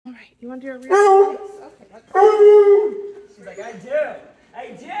right, you want to do a real face? Okay, let's see. She's like, I do. I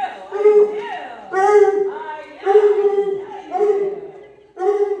do. I do.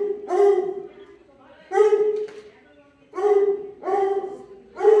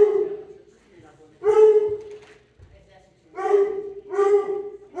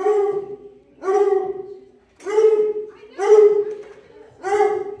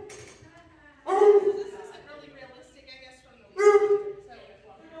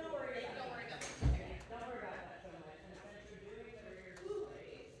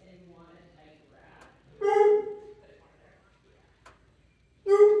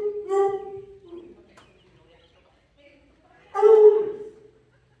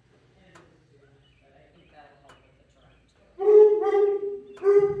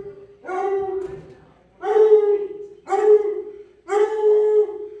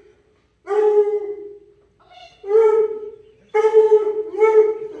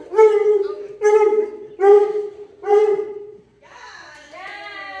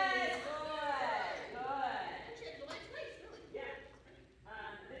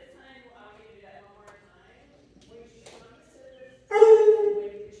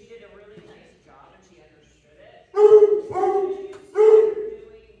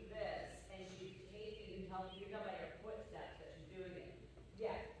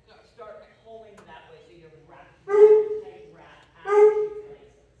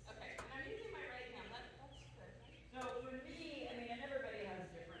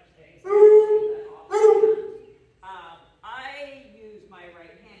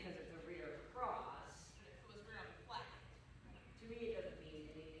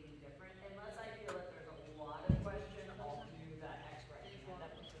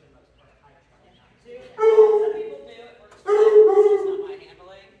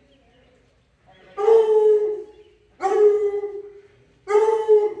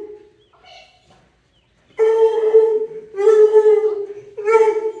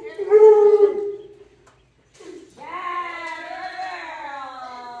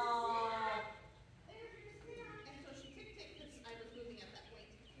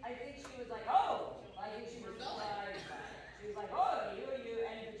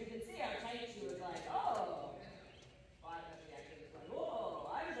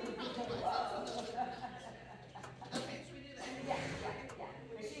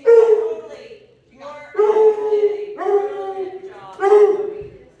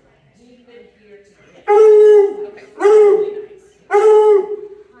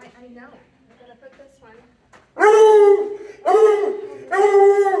 I know. I do.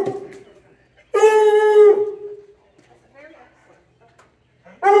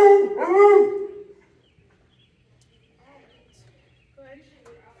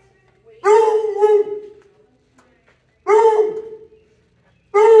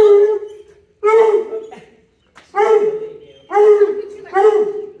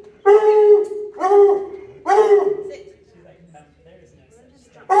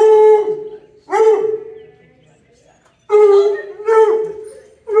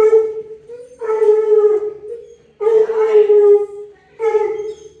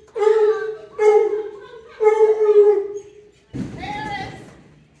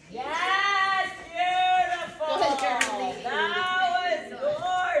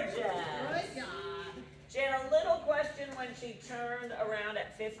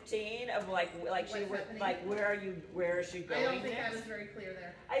 Where is she going? I don't think next? I was very clear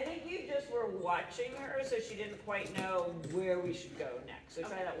there. I think you just were watching her, so she didn't quite know where we should go next. So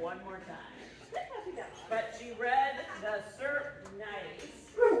try that one more time. But she read the serp nice.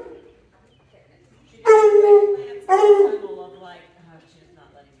 She did a glance at the tunnel of like, oh, she's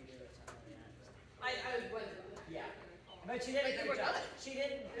not letting me do the tunnel yet. I was wondering. Yeah. But she did a good job. She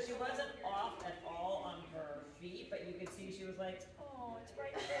wasn't off at all on her feet, but you could see she was like, oh, it's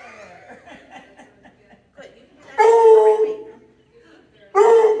right there. Good. You can do that.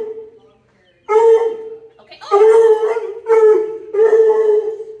 Okay.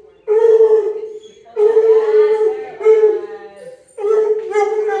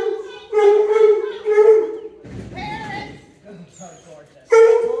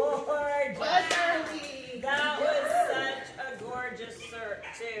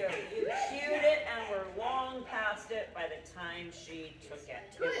 She took it.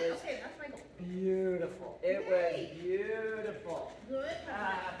 Good. It was okay, that's my goal. beautiful. It was beautiful. Good.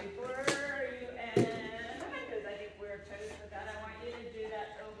 Before you end, because I think we're toast with that, I want you to do that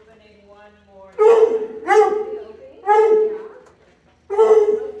opening one more time.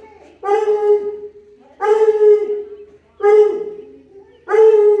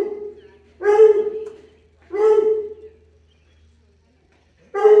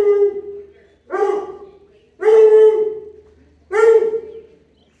 Okay.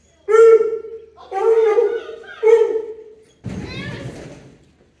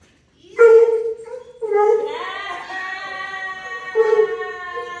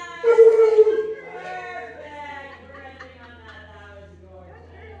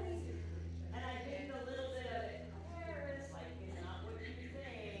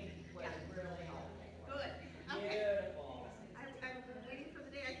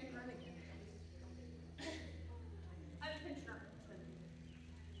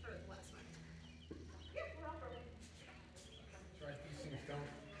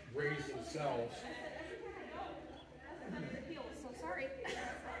 So sorry.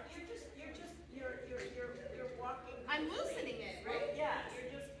 You're walking. I'm loosening it, right? Yeah,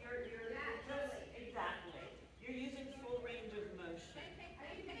 you're just exactly. You're using full range of motion.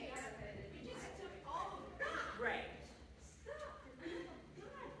 You just took all of that. Right.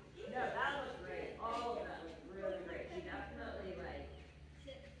 No, that was great. All of that was really great. She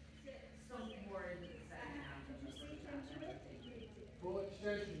definitely some more into the second half of the Full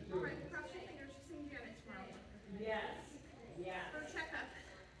extension All too. right, cross your fingers. See Janet tomorrow. Yes. Yes. For a checkup.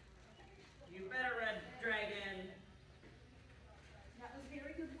 You better, Red Dragon. That was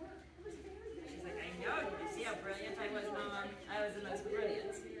very good work. It was very good She's work. like, I know. Did you see how brilliant I was, Mom? I was the most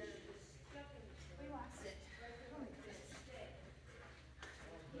brilliant. We lost it. Oh, my goodness.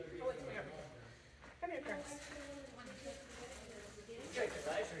 Oh, it's here. Come here, Chris.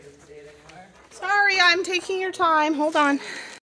 Sorry, I'm taking your time. Hold on.